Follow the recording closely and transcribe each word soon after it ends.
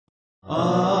We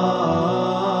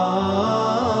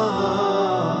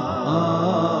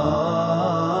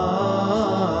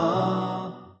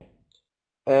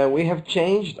have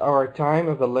changed our time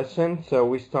of the lesson, so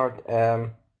we start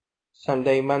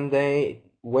Sunday, Monday,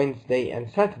 Wednesday,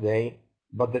 and Saturday,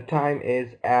 but the time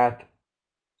is at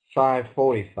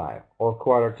 5:45 or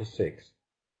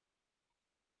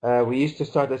 5:45. We used to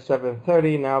start at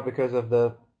 7:30 now because of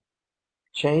the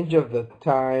change of the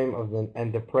time of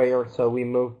the prayer, so we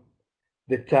moved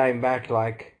the time back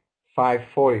like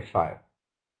 5:45.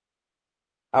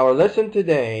 Our lesson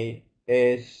today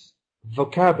is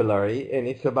vocabulary, and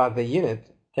it's about the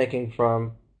unit taken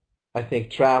from, I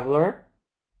think, Traveler,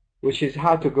 which is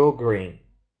how to go green.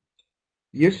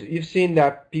 You've seen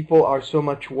that people are so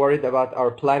much worried about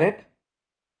our planet,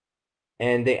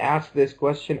 and they ask this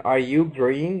question, are you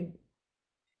green?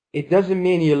 It doesn't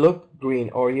mean you look green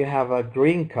or you have a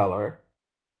green color,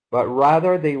 but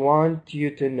rather they want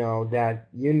you to know that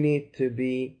you need to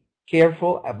be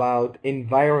careful about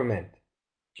environment,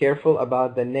 careful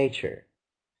about the nature.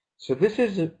 So this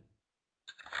is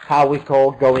how we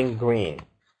call going green.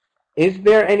 Is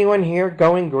there anyone here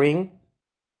going green?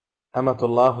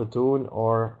 Amatullah Hutun,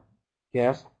 or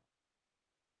yes?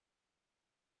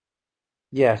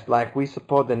 Yes, like we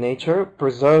support the nature,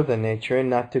 preserve the nature,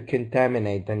 not to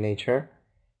contaminate the nature.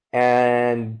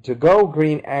 And to go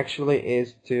green actually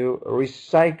is to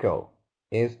recycle,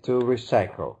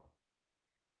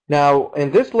 Now,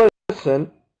 in this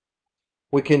lesson,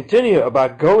 we continue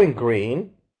about going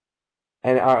green,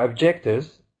 and our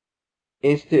objectives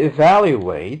is to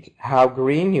evaluate how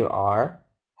green you are,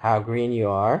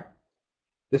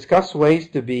 discuss ways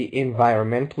to be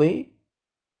environmentally,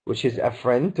 which is a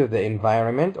friend to the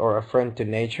environment or a friend to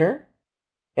nature,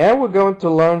 and we're going to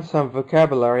learn some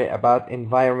vocabulary about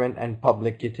environment and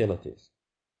public utilities.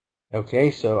 Okay,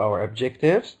 so our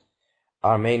objectives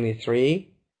are mainly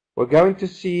three. We're going to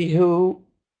see who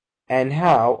and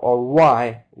how or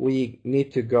why we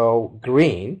need to go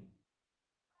green,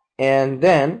 and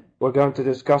then we're going to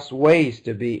discuss ways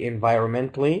to be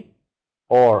environmentally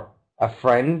or a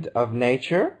friend of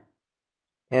nature,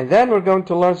 and then we're going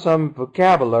to learn some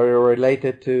vocabulary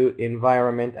related to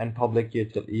environment and public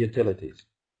utilities.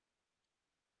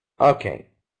 Okay,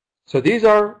 so these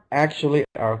are actually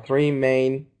our three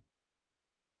main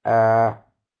so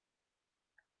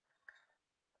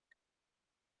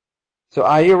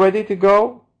are you ready to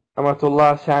go?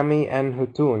 Amatullah, Sami, and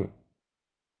Hutun.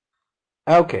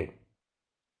 Okay.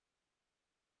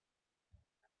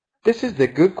 This is the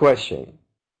good question.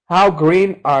 How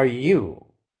green are you?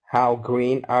 How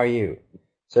green are you?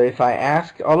 So if I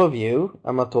ask all of you,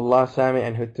 Amatullah, Sami,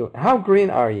 and Hutun, how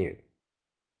green are you?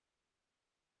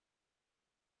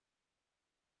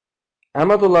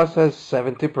 Amatullah says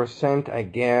 70%, I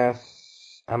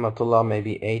guess. Amatullah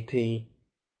maybe 80.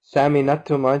 Sami, not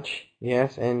too much.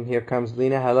 Yes, and here comes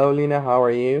Lina. Hello, Lina. How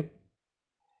are you?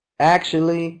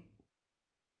 Actually,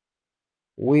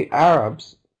 the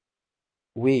Arabs,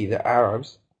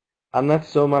 are not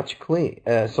so much green.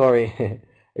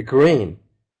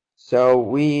 So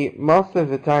we, most of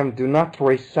the time, do not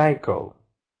recycle.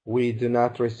 We do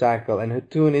not recycle, and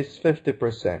Hutun is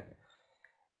 50%.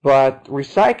 But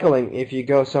recycling, if you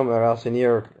go somewhere else in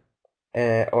Europe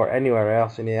or anywhere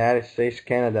else in the United States,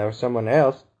 Canada, or someone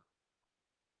else,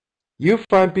 you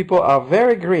find people are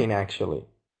very green, actually.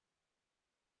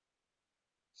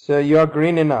 So you are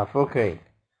green enough. Okay.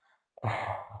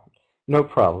 No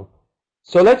problem.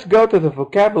 So let's go to the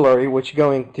vocabulary which we're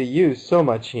going to use so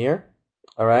much here.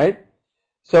 All right.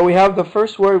 So we have the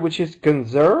first word, which is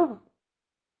conserve.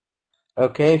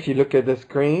 Okay, if you look at the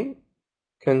screen,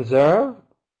 conserve,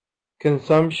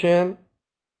 consumption,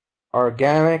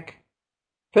 organic,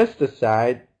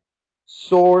 pesticide,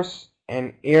 source,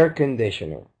 and air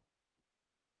conditioner.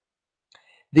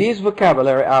 These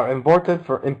vocabulary are important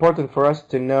for us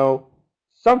to know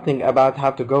something about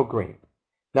how to go green.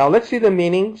 Now let's see the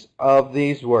meanings of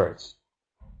these words.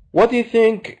 What do you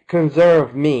think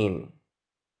conserve mean?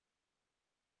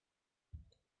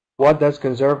 What does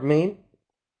conserve mean?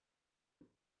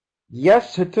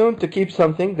 Yes, Hatun, to keep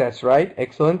something. That's right.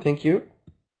 Excellent. Thank you.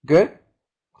 Good.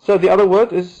 So the other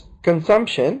word is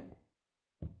consumption.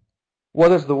 What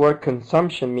does the word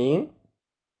consumption mean?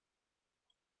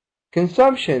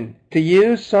 Consumption, to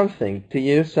use something,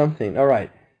 All right.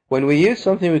 When we use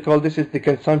something, we call this is the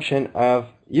consumption of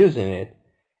using it.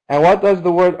 And what does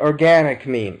the word organic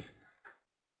mean?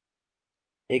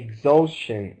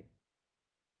 Exhaustion.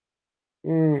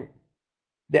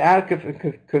 The act of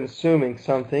consuming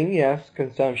something, yes,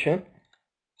 consumption.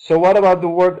 So what about the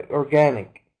word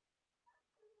organic?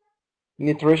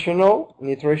 Nutritional,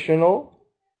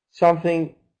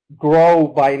 something grow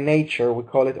by nature, we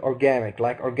call it organic.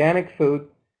 Like organic food,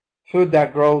 food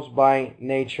that grows by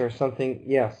nature, something,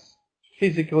 yes,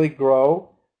 physically grow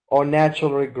or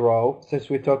naturally grow, since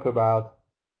we talk about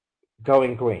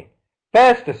going green.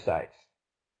 Pesticides.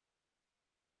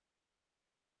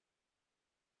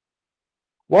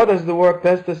 What does the word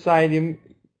pesticide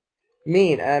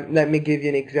mean? Let me give you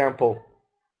an example.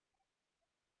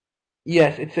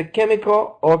 Yes, it's a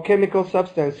chemical or chemical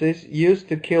substances used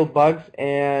to kill bugs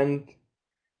and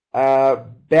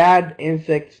bad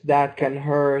insects that can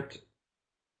hurt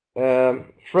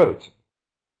fruit.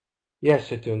 Yes,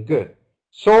 Shatun, good.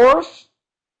 Source.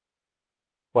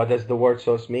 What does the word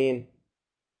source mean?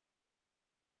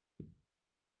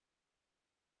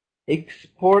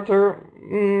 Exporter.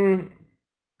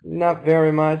 Not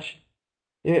very much.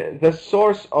 The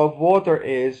source of water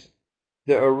is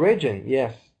the origin.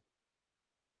 Yes,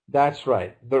 that's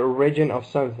right. The origin of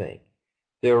something.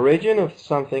 The origin of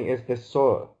something is the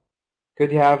soil.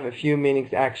 Could have a few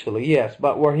meanings actually, yes,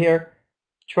 but we're here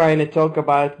trying to talk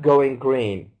about going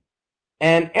green.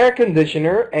 And air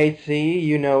conditioner, AC,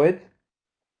 you know it.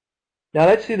 Now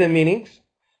let's see the meanings.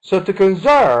 So to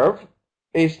conserve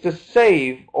is to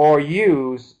save or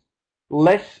use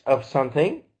less of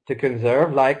something. To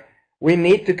conserve, like we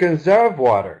need to conserve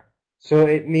water. So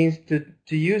it means to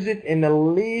use it in the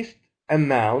least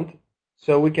amount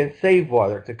so we can save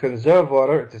water. To conserve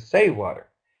water, to save water.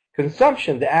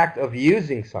 Consumption, the act of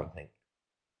using something.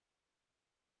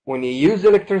 When you use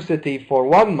electricity for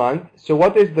 1 month, so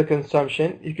what is the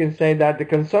consumption? You can say that the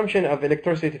consumption of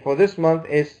electricity for this month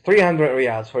is 300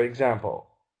 riyals, for example.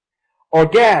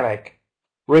 Organic,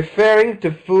 referring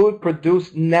to food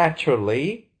produced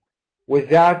naturally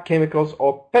without chemicals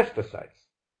or pesticides.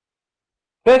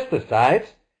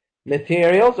 Pesticides,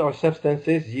 materials or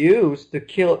substances used to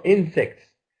kill insects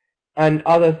and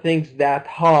other things that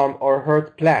harm or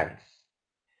hurt plants.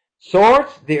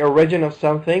 Source, the origin of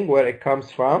something, where it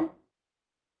comes from.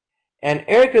 An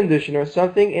air conditioner,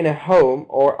 something in a home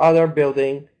or other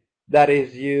building that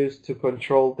is used to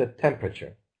control the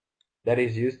temperature. That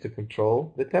is used to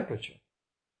control the temperature.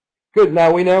 Good,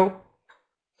 now we know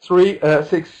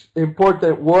 6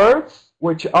 important words,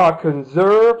 which are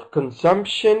conserve,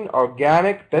 consumption,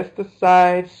 organic,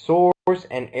 pesticides, source,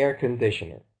 and air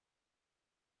conditioner.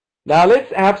 Now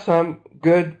let's have some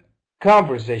good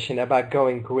conversation about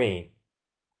going green.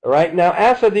 All right, now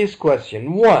answer this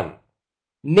question. 1.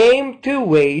 Name 2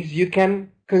 ways you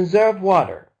can conserve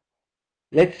water.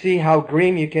 Let's see how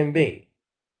green you can be.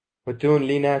 Hutun,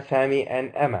 Lina, Sami,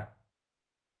 and Emma.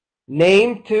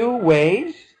 Name 2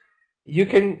 ways you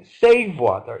can save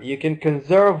water. You can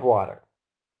conserve water.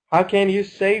 How can you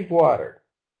save water?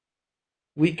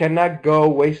 We cannot go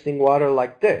wasting water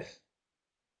like this.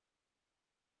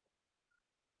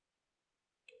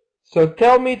 So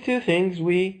tell me 2 things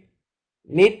we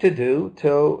need to do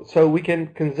so we can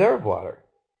conserve water.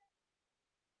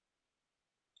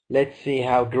 Let's see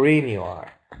how green you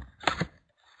are.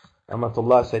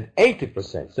 Amatullah said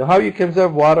 80%. So how you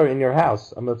conserve water in your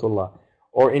house, Amatullah,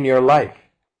 or in your life?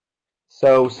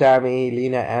 So Sami,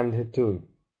 Lina, and Hitun.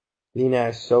 Lina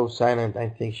is so silent, I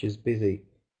think she's busy.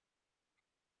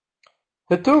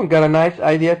 Hitun got a nice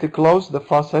idea to close the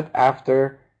faucet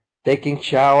after taking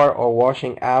shower or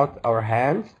washing out our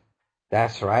hands.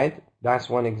 That's right. That's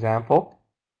one example.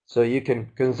 So you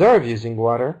can conserve using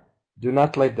water. Do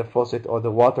not let the faucet or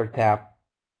the water tap.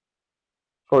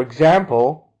 For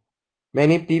example,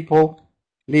 many people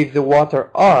leave the water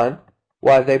on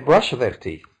while they brush their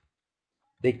teeth.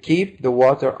 They keep the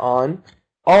water on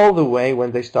all the way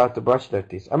when they start to brush their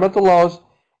teeth. Amatullah,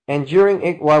 and during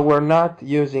it while we're not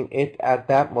using it at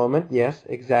that moment. Yes,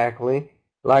 exactly.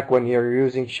 Like when you're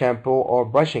using shampoo or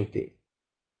brushing teeth.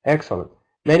 Excellent.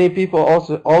 Many people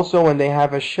also when they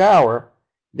have a shower,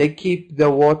 they keep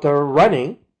the water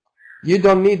running. You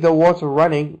don't need the water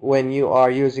running when you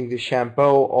are using the shampoo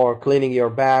or cleaning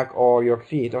your back or your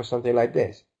feet or something like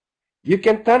this. You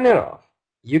can turn it off.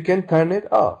 You can turn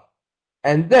it off.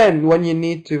 And then when you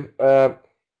need to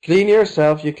clean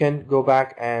yourself, you can go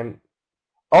back. And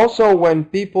also when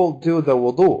people do the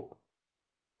wudu.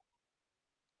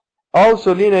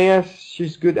 Also, Lina, yes,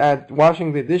 she's good at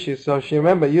washing the dishes, so she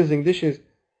remember using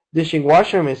dishing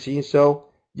washer machine, so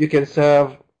you can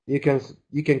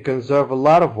conserve a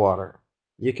lot of water.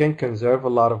 You can conserve a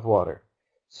lot of water.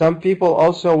 Some people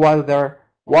also, while they're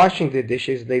washing the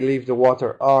dishes, they leave the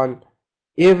water on,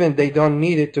 even they don't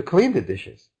need it to clean the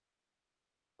dishes.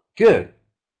 Good.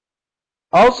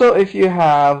 Also, if you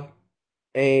have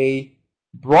a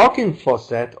broken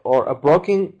faucet or a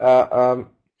broken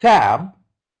tab,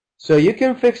 so you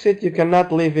can fix it. You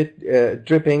cannot leave it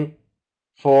dripping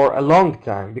for a long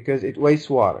time because it wastes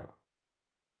water.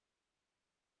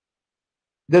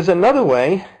 There's another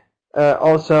way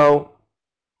also.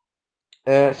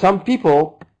 Some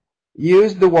people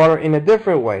use the water in a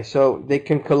different way, so they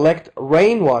can collect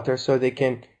rainwater so they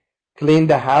can clean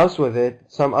the house with it.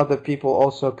 Some other people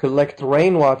also collect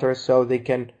rainwater so they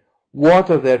can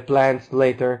water their plants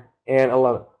later, and a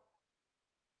lot.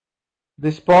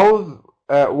 Dispose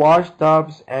wash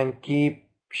tubs and keep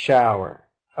shower.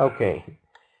 Okay.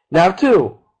 Now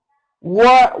two.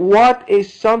 What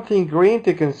is something green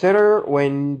to consider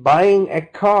when buying a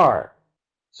car?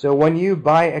 So when you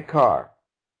buy a car,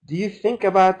 do you think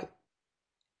about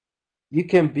you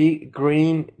can be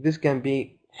green? This can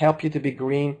be help you to be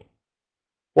green.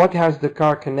 What has the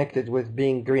car connected with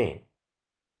being green?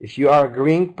 If you are a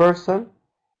green person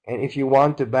and if you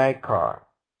want to buy a car,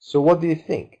 so what do you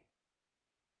think?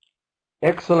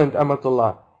 Excellent,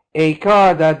 Amatullah. A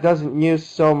car that doesn't use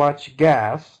so much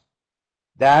gas.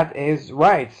 That is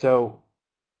right. So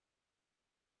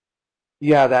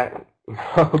yeah, that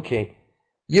okay.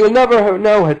 You'll never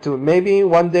know how to. Maybe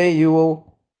one day you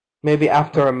will. Maybe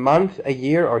after a month, a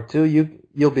year, or two,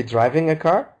 you'll be driving a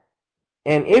car.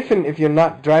 And even if you're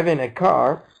not driving a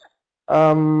car,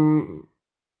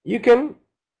 you can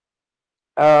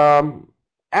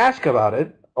ask about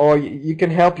it, or you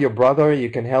can help your brother, you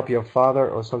can help your father,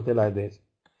 or something like this.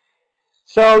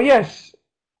 So yes,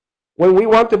 when we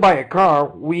want to buy a car,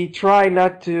 we try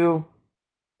not to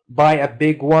buy a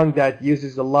big one that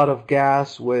uses a lot of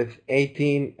gas with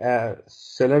 18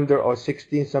 cylinder or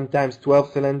 16, sometimes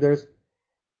 12 cylinders.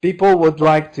 People would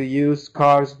like to use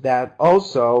cars that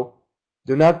also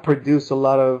do not produce a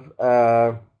lot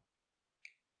of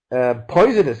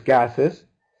poisonous gases.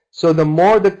 So the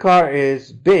more the car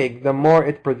is big, the more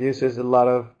it produces a lot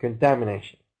of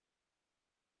contamination.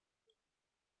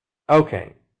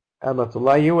 Okay,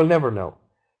 Amatullah, you will never know.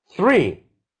 3.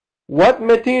 What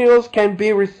materials can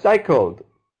be recycled?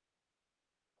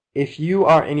 If you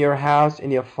are in your house,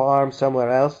 in your farm, somewhere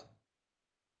else,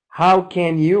 how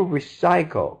can you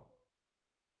recycle?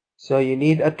 So you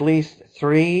need at least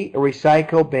 3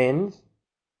 recycle bins.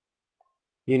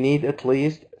 You need at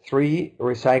least 3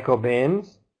 recycle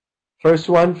bins. First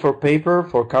one for paper,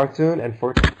 for cartoon, and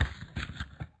for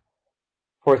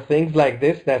things like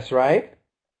this. That's right.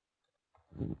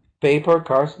 Paper,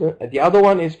 cartoon. The other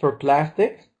one is for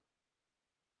plastics.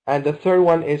 And the third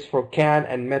one is for can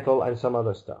and metal and some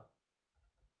other stuff.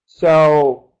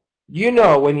 So,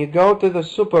 when you go to the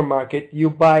supermarket, you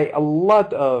buy a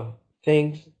lot of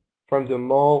things from the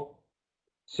mall.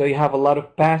 So you have a lot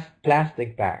of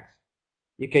plastic bags.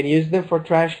 You can use them for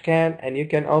trash can, and you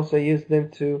can also use them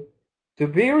to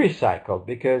be recycled,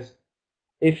 because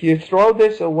if you throw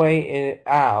this away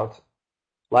out,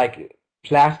 like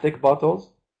plastic bottles,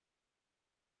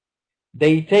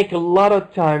 they take a lot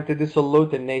of time to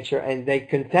dissolute in nature, and they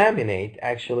contaminate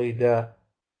actually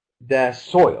the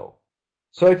soil.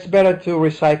 So it's better to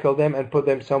recycle them and put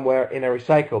them somewhere in a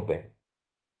recycle bin.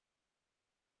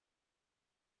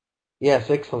 Yes,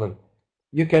 excellent.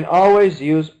 You can always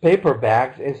use paper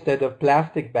bags instead of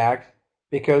plastic bags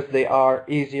because they are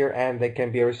easier and they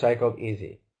can be recycled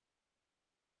easy.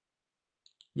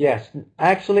 Yes,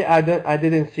 actually I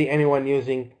didn't see anyone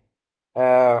using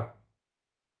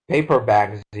paper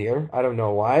bags here. I don't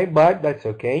know why, but that's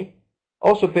okay.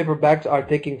 Also, paper bags are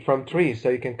taken from trees, so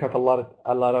you can cut a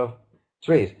lot of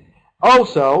trees.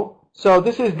 Also, so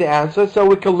this is the answer. So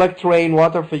we collect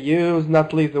rainwater for use,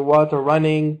 not leave the water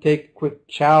running, take quick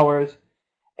showers.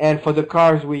 And for the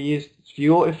cars, we use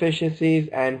fuel efficiencies.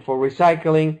 And for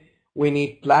recycling, we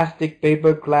need plastic,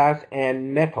 paper, glass,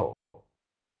 and metal.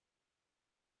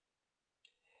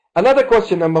 Another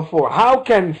question, number 4. How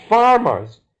can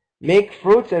farmers make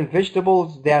fruits and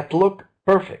vegetables that look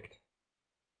perfect?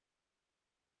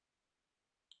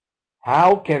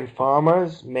 How can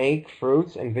farmers make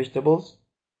fruits and vegetables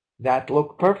that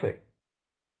look perfect?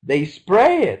 They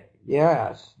spray it.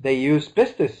 Yes, they use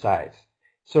pesticides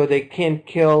so they can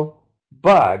kill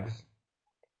bugs,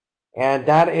 and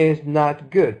that is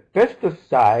not good.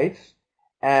 Pesticides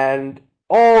and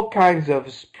all kinds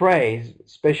of sprays,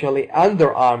 especially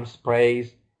underarm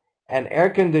sprays and air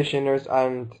conditioners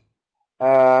and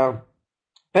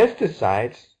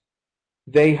pesticides,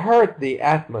 they hurt the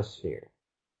atmosphere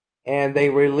and they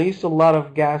release a lot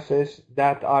of gases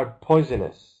that are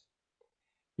poisonous.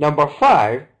 Number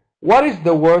 5, what is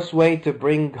the worst way to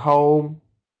bring home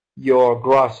your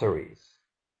groceries?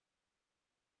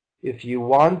 If you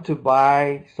want to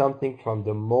buy something from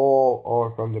the mall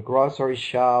or from the grocery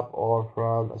shop or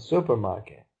from a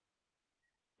supermarket,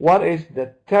 what is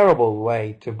the terrible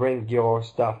way to bring your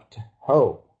stuff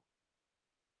home?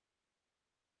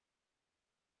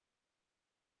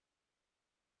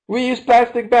 We use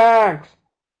plastic bags.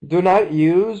 Do not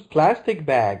use plastic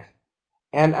bags.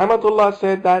 And Amatullah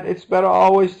said that it's better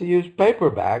always to use paper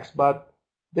bags, but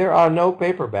there are no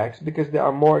paper bags because they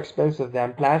are more expensive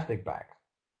than plastic bags.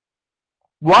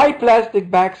 Why plastic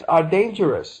bags are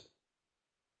dangerous?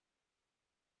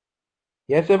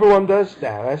 Yes, everyone does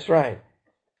that. That's right.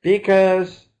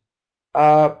 Because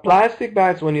plastic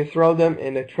bags, when you throw them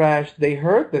in the trash, they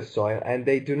hurt the soil and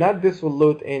they do not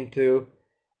dissolute into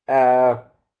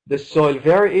the soil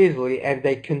very easily, and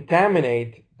they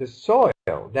contaminate the soil.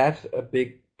 That's a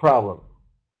big problem.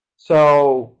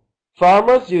 So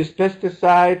farmers use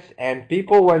pesticides, and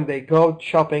people, when they go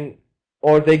shopping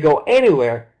or they go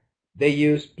anywhere, they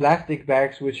use plastic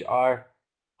bags, which are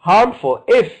harmful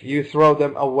if you throw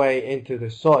them away into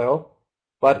the soil,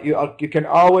 but you can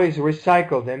always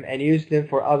recycle them and use them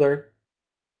for other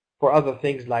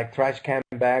things like trash can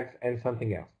bags and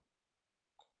something else.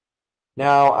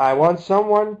 Now I want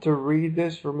someone to read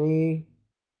this for me.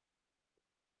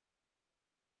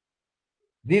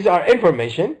 These are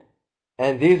information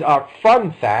and these are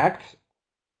fun facts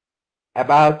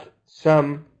about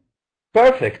some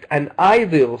perfect and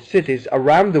ideal cities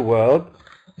around the world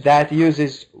that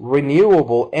uses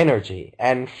renewable energy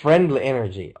and friendly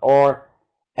energy, or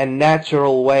a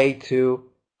natural way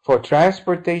for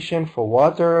transportation, for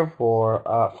water, for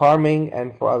farming,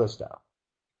 and for other stuff.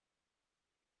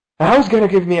 Now, who's going to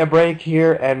give me a break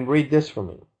here and read this for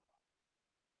me?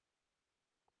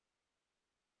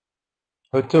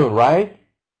 Hutun, right?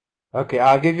 Okay,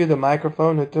 I'll give you the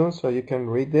microphone, Hutun, so you can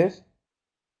read this.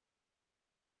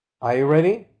 Are you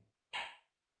ready?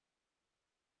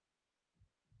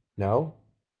 No?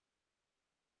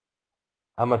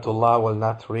 Amatullah will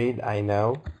not read, I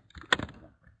know.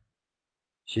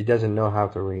 She doesn't know how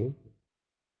to read.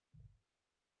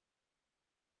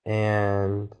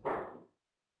 And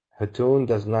Hatun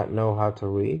does not know how to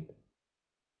read.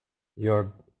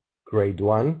 You're grade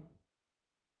 1.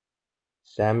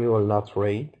 Sammy will not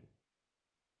read.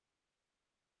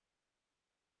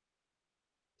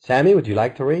 Sammy, would you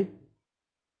like to read?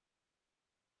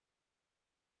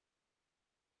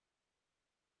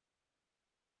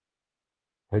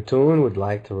 Hatun would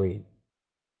like to read.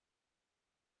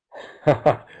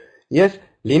 Yes,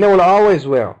 Lena will always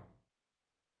will.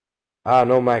 Ah,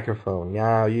 no microphone.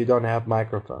 Now you don't have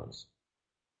microphones.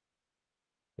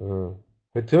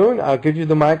 Hatun, I'll give you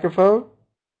the microphone.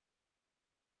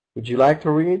 Would you like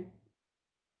to read?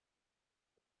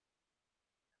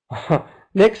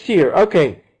 Next year.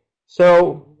 Okay.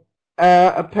 So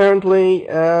apparently,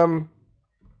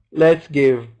 let's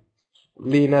give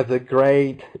Lena the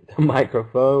grade the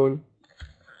microphone.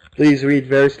 Please read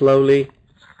very slowly.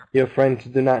 Your friends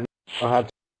do not know how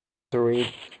to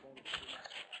read.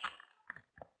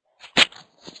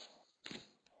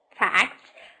 Facts.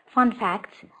 Fun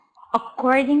facts.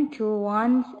 According to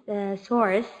one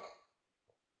source,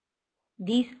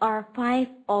 these are 5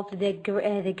 of the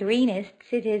greenest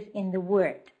cities in the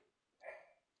world.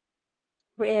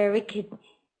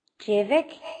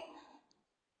 Reykjavik,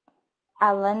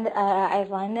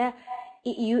 Iceland.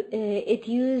 It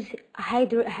uses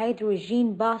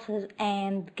hydrogen buses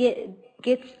and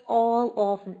gets all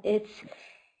of its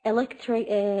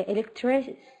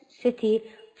electricity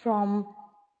from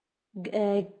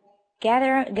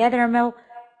gathermel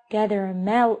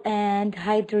and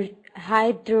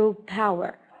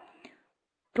hydropower.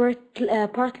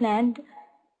 Portland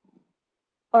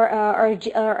or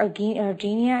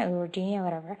Virginia,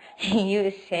 whatever,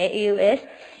 US.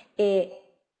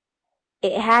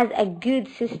 It has a good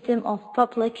system of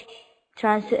public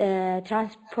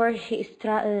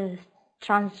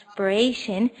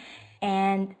transportation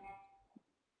and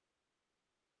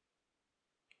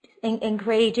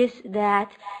encourages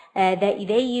that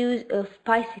they use of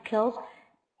bicycles.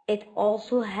 It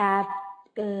also have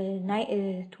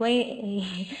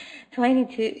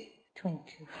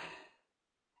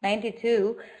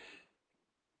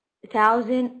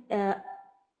 92,000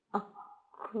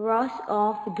 across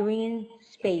of green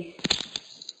space.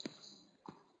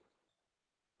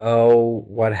 Oh,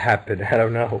 what happened? I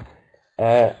don't know.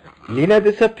 Lena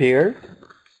disappeared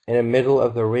in the middle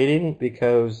of the reading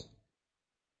because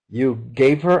you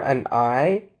gave her an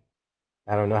eye.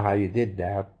 I don't know how you did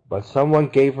that, but someone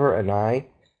gave her an eye,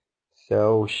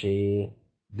 so she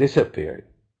disappeared.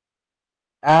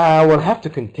 We'll have to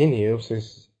continue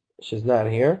since she's not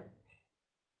here.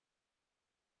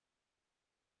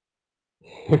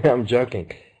 I'm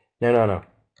joking. No.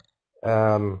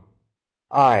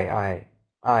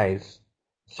 Eyes.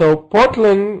 So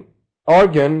Portland,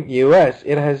 Oregon, US,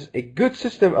 it has a good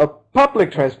system of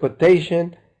public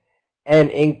transportation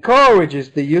and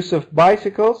encourages the use of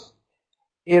bicycles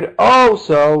It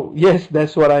also, yes,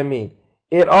 that's what I mean.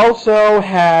 It also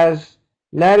has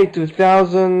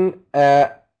 92,000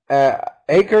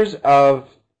 acres of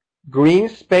green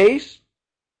space.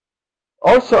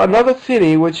 Also, another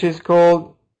city which is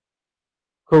called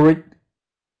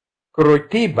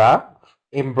Curitiba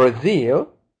in Brazil.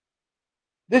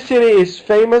 This city is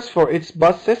famous for its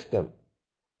bus system,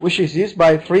 which is used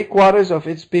by 3/4 of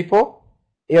its people.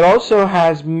 It also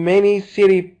has many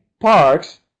city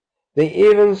parks. They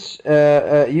even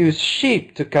use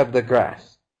sheep to cut the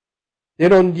grass. They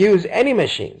don't use any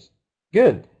machines.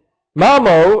 Good.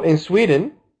 Malmö in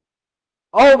Sweden,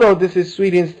 although this is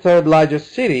Sweden's third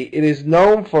largest city, it is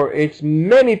known for its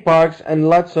many parks and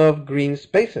lots of green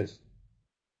spaces.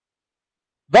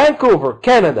 Vancouver,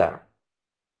 Canada.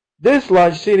 This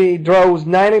large city draws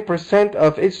 90%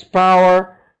 of its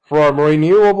power from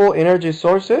renewable energy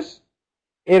sources.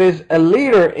 It is a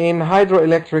leader in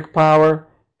hydroelectric power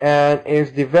and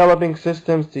is developing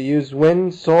systems to use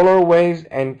wind, solar waves,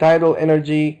 and tidal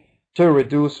energy to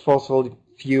reduce fossil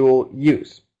fuel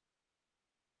use.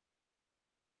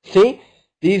 See,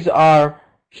 these are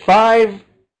 5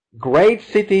 great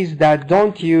cities that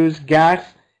don't use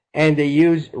gas, and they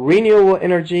use renewable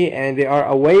energy, and they are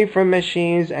away from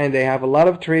machines, and they have a lot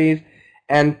of trees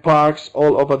and parks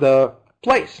all over the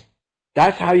place.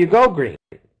 That's how you go green.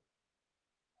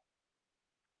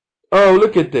 Oh,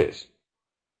 look at this.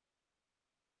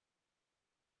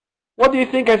 What do you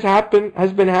think has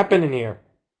been happening here?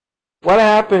 What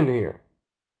happened here?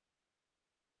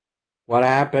 What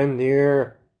happened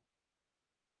here?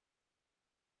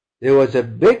 There was a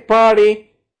big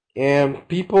party, and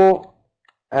people,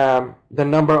 the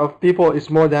number of people is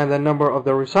more than the number of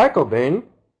the recycle bin.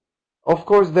 Of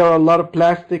course, there are a lot of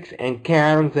plastics and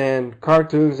cans and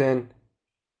cartons and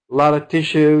a lot of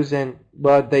tissues,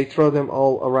 but they throw them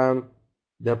all around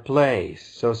the place.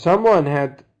 So someone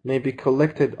had maybe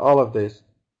collected all of this,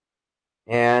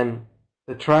 and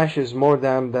the trash is more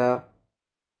than the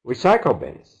recycle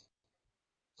bins.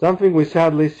 Something we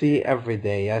sadly see every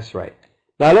day. That's right.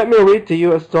 Now let me read to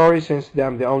you a story, since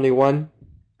I'm the only one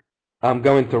I'm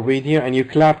going to read here, and you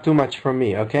clap too much for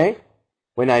me, okay?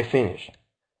 When I finish.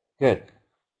 Good.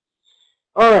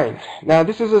 Alright, now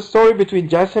this is a story between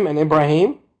Jassim and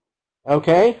Ibrahim.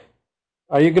 Okay?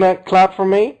 Are you gonna clap for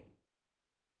me?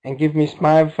 And give me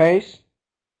smile face?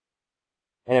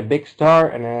 And a big star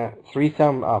and a 3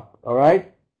 thumb up.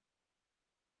 Alright?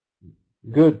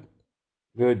 Good.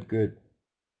 Good, good.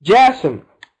 Jassim,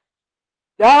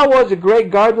 that was a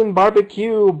great garden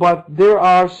barbecue, but there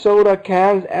are soda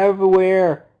cans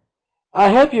everywhere. I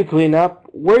help you clean up.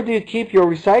 Where do you keep your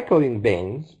recycling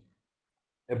bins?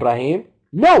 Ibrahim,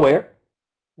 nowhere.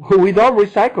 We don't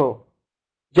recycle.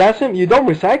 Jassim, you don't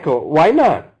recycle. Why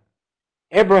not?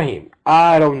 Ibrahim,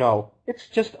 I don't know. It's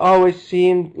just always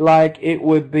seemed like it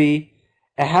would be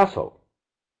a hassle.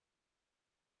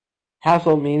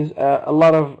 Hassle means a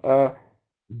lot of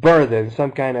burden,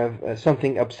 some kind of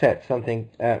something upset, something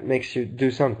makes you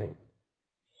do something.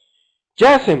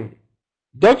 Jassim,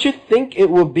 don't you think it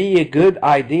would be a good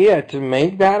idea to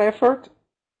make that effort?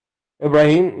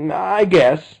 Ibrahim, I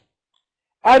guess.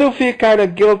 I do feel kind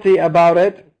of guilty about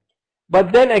it,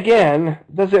 but then again,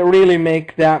 does it really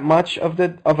make that much of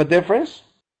a difference?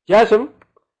 Jassim,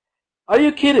 are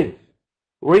you kidding?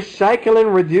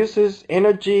 Recycling reduces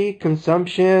energy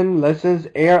consumption, lessens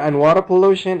air and water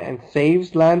pollution, and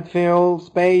saves landfill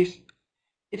space.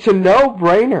 It's a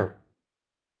no-brainer.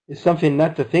 It's something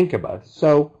not to think about.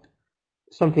 So,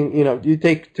 something you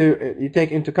take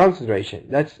into consideration.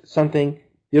 That's something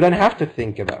you don't have to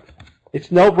think about.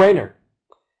 It's no-brainer.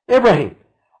 Ibrahim,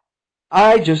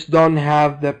 I just don't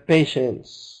have the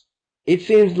patience. It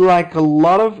seems like a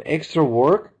lot of extra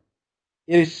work.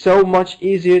 It is so much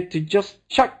easier to just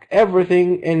chuck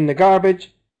everything in the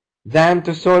garbage than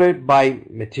to sort it by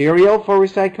material for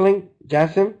recycling,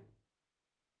 Jassim.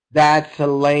 That's a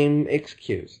lame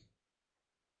excuse.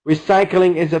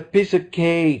 Recycling is a piece of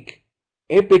cake.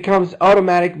 It becomes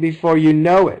automatic before you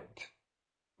know it.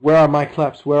 Where are my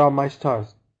claps? Where are my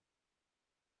stars?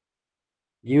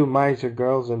 You miser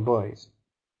girls and boys.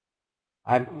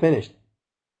 I'm finished.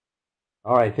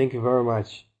 Alright, thank you very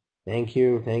much. Thank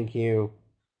you, thank you.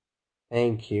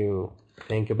 Thank you.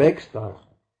 Thank you, big star.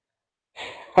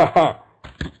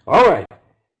 Alright.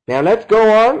 Now let's go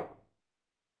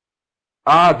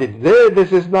on.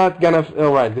 This is not gonna...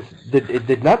 Alright, it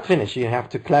did not finish. You have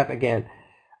to clap again.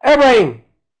 Ibrahim,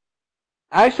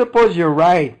 I suppose you're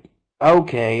right.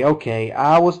 Okay.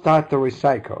 I will start to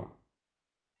recycle.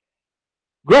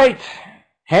 Great.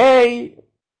 Hey,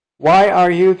 why are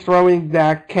you throwing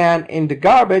that can in the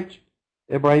garbage?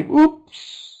 Ibrahim,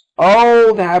 oops.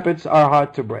 Old habits are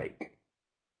hard to break.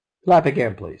 Clap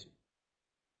again, please.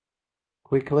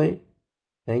 Quickly.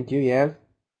 Thank you, yes.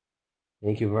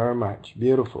 Thank you very much.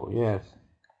 Beautiful, yes.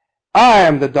 I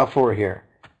am the duffer here.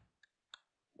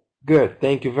 Good,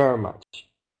 thank you very much.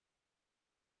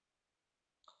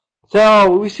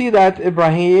 So we see that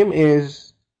Ibrahim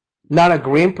is not a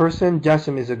green person.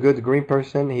 Jassim is a good green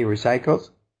person. He recycles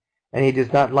and he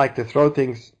does not like to throw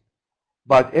things.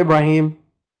 But Ibrahim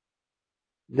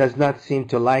does not seem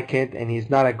to like it, and he's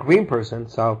not a green person,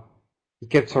 so he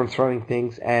keeps on throwing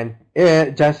things. And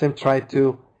Jassim tried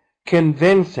to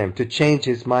convince him to change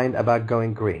his mind about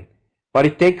going green. But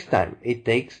it takes time. It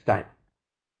takes time.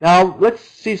 Now, let's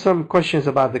see some questions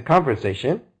about the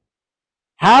conversation.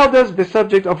 How does the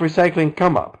subject of recycling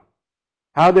come up?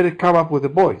 How did it come up with the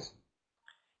boys?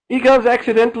 Because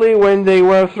accidentally when they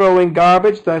were throwing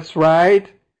garbage, that's right.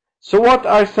 So what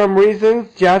are some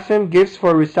reasons Jassim gives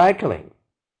for recycling?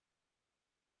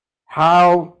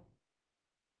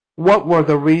 What were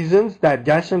the reasons that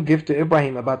Jassim gave to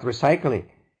Ibrahim about recycling?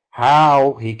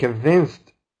 How he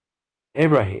convinced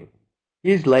Ibrahim.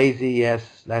 He's lazy,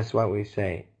 yes, that's what we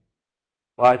say.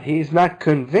 But he's not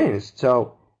convinced,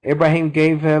 so Ibrahim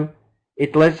gave him,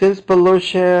 it lessens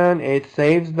pollution, it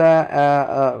saves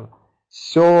the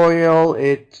soil,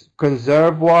 it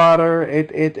conserves water,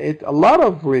 it a lot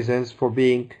of reasons for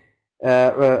being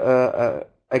a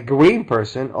green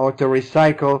person or to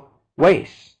recycle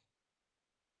waste.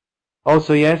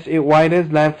 Also, yes, it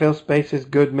widens landfill spaces,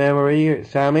 good memory,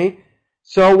 Sami.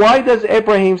 So why does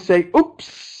Ibrahim say,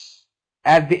 oops,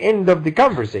 at the end of the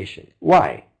conversation?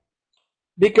 Why?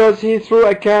 Because he threw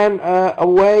a can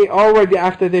away already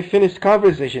after they finished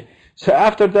conversation. So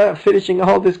after that, finishing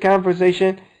all this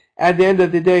conversation, at the end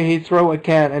of the day, he threw a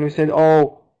can and he said,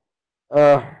 oh,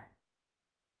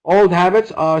 old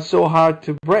habits are so hard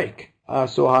to break, are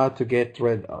so hard to get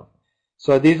rid of.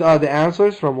 So these are the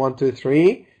answers from 1, 2,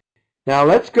 3. Now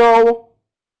let's go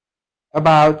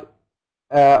about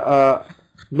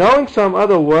knowing some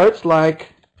other words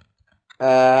like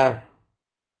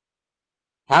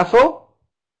hassle.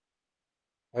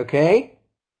 Okay.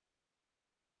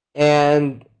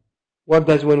 And what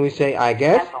does when we say I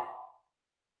guess?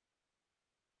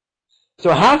 So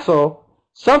hassle,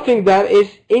 something that is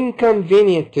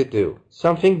inconvenient to do.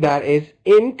 Something that is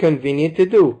inconvenient to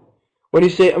do. When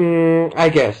you say I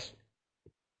guess.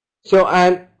 So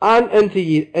an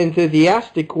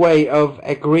unenthusiastic way of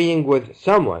agreeing with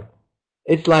someone.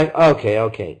 It's like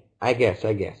okay, I guess.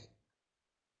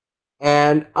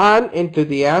 An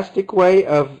unenthusiastic way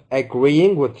of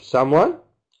agreeing with someone.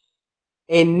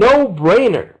 A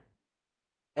no-brainer.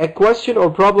 A question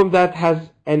or problem that has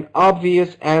an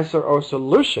obvious answer or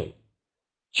solution.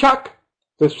 Chuck,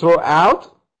 to throw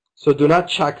out, so do not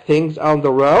chuck things on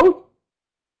the road.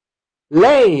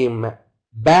 Lame,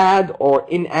 bad or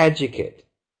inadequate.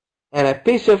 And a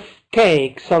piece of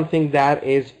cake, something that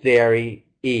is very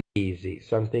easy.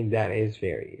 Something that is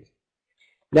very easy.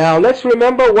 Now let's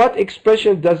remember what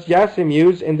expression does Jassim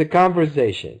use in the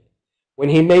conversation when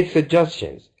he made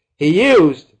suggestions. He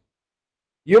used,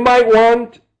 you might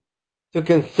want to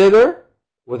consider,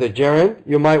 with a gerund,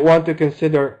 you might want to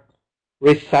consider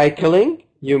recycling,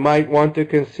 you might want to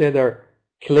consider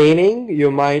cleaning, you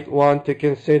might want to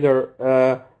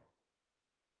consider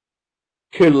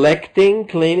collecting,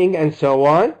 cleaning, and so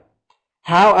on.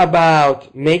 How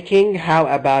about making? How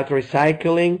about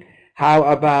recycling? How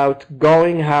about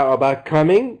going? How about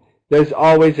coming? There's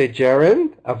always a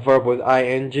gerund, a verb with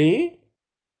ing.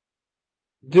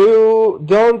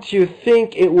 Don't you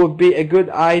think it would be a good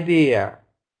idea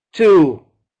to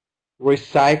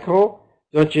recycle?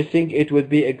 Don't you think it would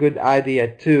be a good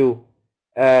idea to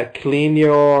clean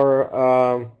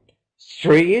your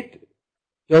street?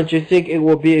 Don't you think it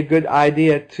would be a good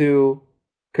idea to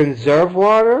conserve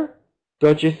water?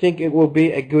 Don't you think it would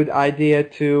be a good idea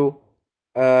to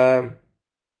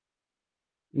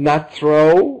not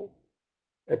throw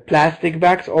plastic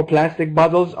bags or plastic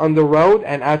bottles on the road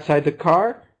and outside the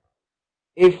car?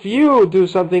 If you do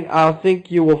something, I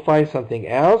think you will find something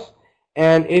else.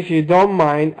 And if you don't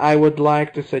mind, I would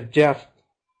like to suggest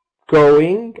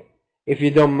going. If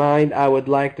you don't mind, I would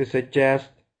like to suggest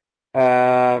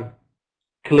cleaning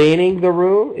the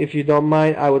room. If you don't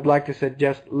mind, I would like to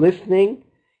suggest listening.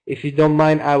 If you don't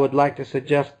mind, I would like to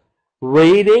suggest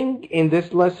reading in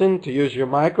this lesson, to use your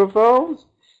microphones.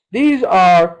 These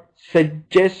are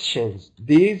suggestions.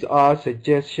 These are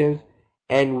suggestions,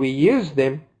 and we use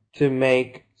them to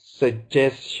make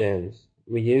suggestions.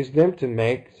 We use them to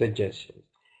make suggestions.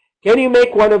 Can you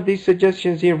make one of these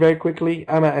suggestions here very quickly,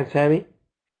 Amma and Sami?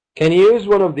 Can you use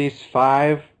one of these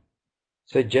 5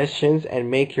 suggestions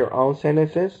and make your own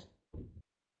sentences?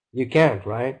 You can't,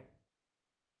 right?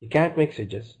 You can't make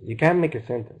suggestions. You can't make a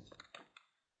sentence.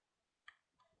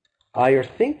 You're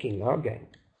thinking, okay.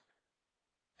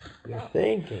 You're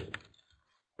thinking.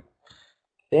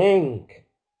 Think.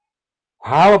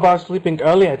 How about sleeping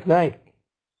early at night?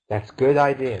 That's a good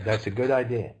idea. That's a good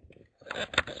idea.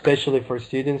 Especially for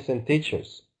students and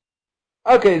teachers.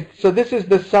 Okay, so this is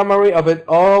the summary of it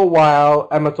all while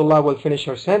Amatullah will finish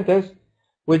her sentence.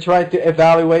 We tried to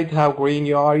evaluate how green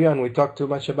you are, and we talked too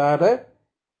much about it.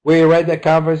 We read a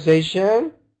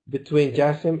conversation between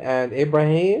Jassim and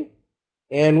Ibrahim,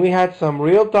 and we had some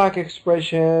real talk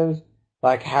expressions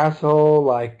like hassle,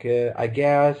 like I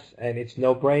guess, and it's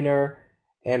no brainer,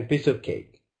 and piece of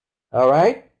cake. All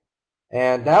right,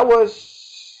 and that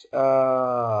was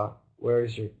where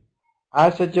is your? I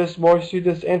suggest more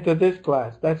students enter this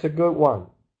class. That's a good one.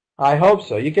 I hope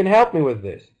so. You can help me with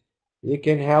this. You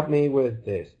can help me with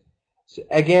this. So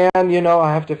again,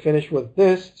 I have to finish with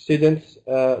this. Students,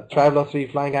 Traveler 3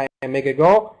 Flying High and Mega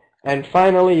Go. And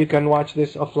finally, you can watch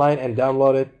this offline and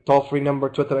download it. Toll-free number,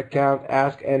 Twitter account,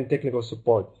 ask, and technical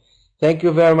support. Thank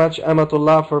you very much,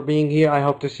 Amatullah, for being here. I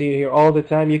hope to see you here all the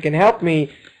time. You can help me.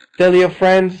 Tell your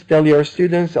friends, tell your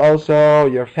students also,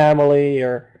 your family,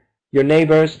 your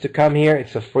neighbors to come here.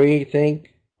 It's a free thing.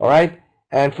 All right?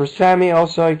 And for Sammy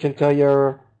also, you can tell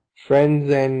your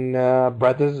friends and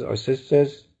brothers or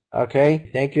sisters. Okay?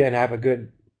 Thank you and have a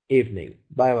good evening.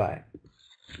 Bye-bye.